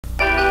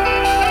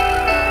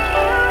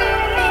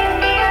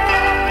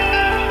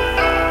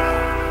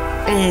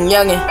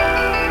Youngin,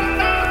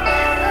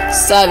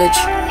 savage.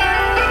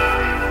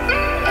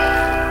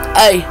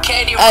 Hey,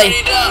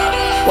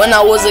 when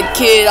I was a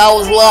kid, I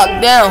was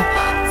locked down,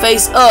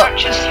 face up.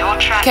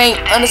 Can't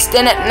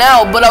understand it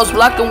now, but I was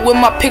blocking with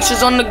my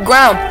pictures on the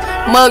ground.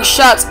 Mug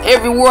shots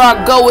everywhere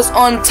I go, it's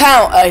on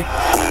town. Hey,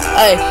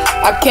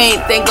 I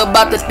can't think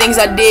about the things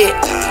I did.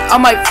 I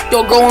might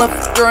still go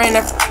and during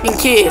the fucking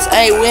kids.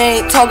 Hey, we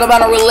ain't talking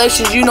about our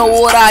relations, you know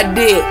what I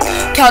did.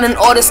 Counting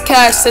all this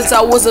cash since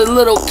I was a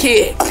little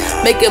kid.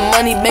 Making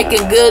money,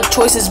 making good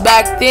choices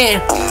back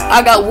then.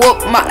 I got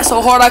whooped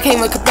so hard I can't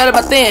even compare it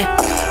back then.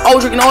 I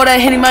was drinking all that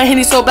Henny, my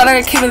Henny so bad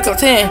I can't even top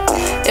 10.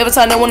 Every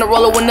time they want to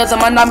roll it with nothing,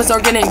 my diamonds are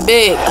getting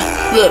big.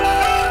 Look,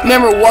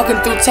 remember walking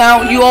through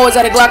town, you always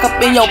had a Glock up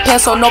in your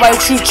pants so nobody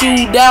would shoot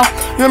you down.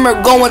 Remember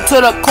going to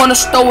the corner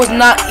store was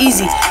not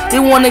easy. They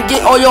want to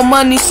get all your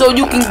money so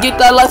you can get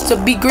that life to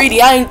be greedy.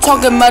 I ain't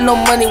talking about no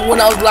money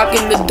when I was locked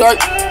in the dark.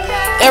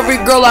 Every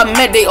girl I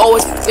met, they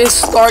always is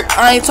start.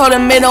 I ain't told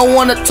them they don't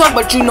want to talk,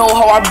 but you know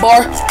how I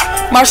bar.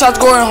 My shots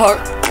going hard.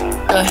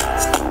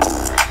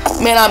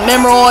 Man, I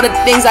remember all the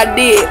things I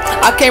did.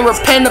 I can't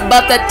repent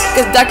about that,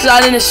 cause that's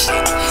not in the shit.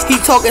 He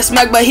talking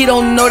smack, but he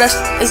don't know that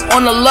it's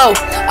on the low.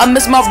 I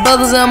miss my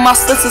brothers and my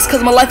sisters,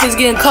 cause my life is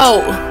getting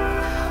cold.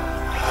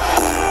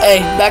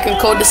 Hey, back in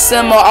cold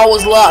December, I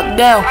was locked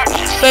down.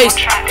 Face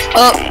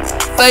up,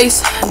 face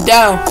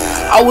down.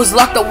 I was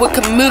locked up with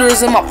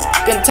commuters in my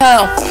fucking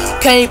town.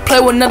 Can't play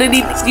with none of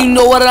these, you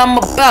know what I'm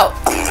about.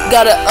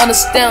 Gotta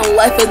understand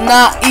life is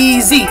not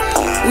easy.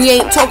 We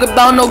ain't talking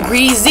about no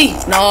greasy.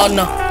 No.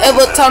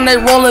 Every time they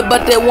rollin',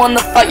 but they wanna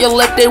fight your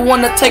life. They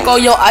wanna take all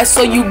your ice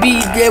so you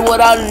be there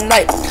without a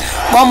night.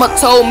 Mama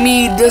told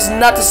me this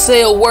not to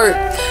say a word.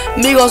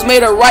 Migos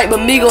made it right, but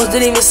Migos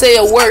didn't even say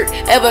a word.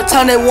 Every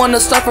time they wanna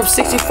start from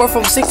 64,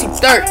 from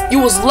 63rd. You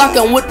was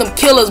locking with them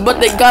killers, but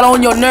they got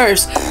on your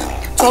nerves.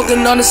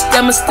 Talking on the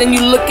stomach, then you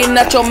looking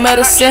at your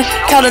medicine.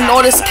 Counting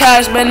all this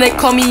cash, man, they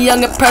call me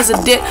Youngin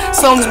president.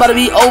 Song's about to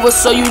be over,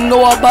 so you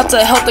know I'm about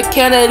to help the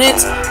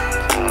candidates.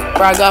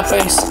 Bro, I got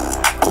face.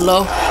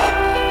 Hello?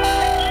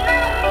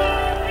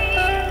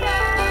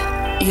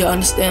 You gotta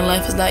understand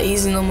life is not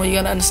easy no more. You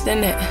gotta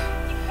understand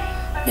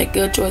that. Make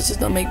good choices,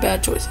 don't make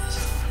bad choices.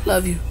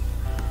 Love you.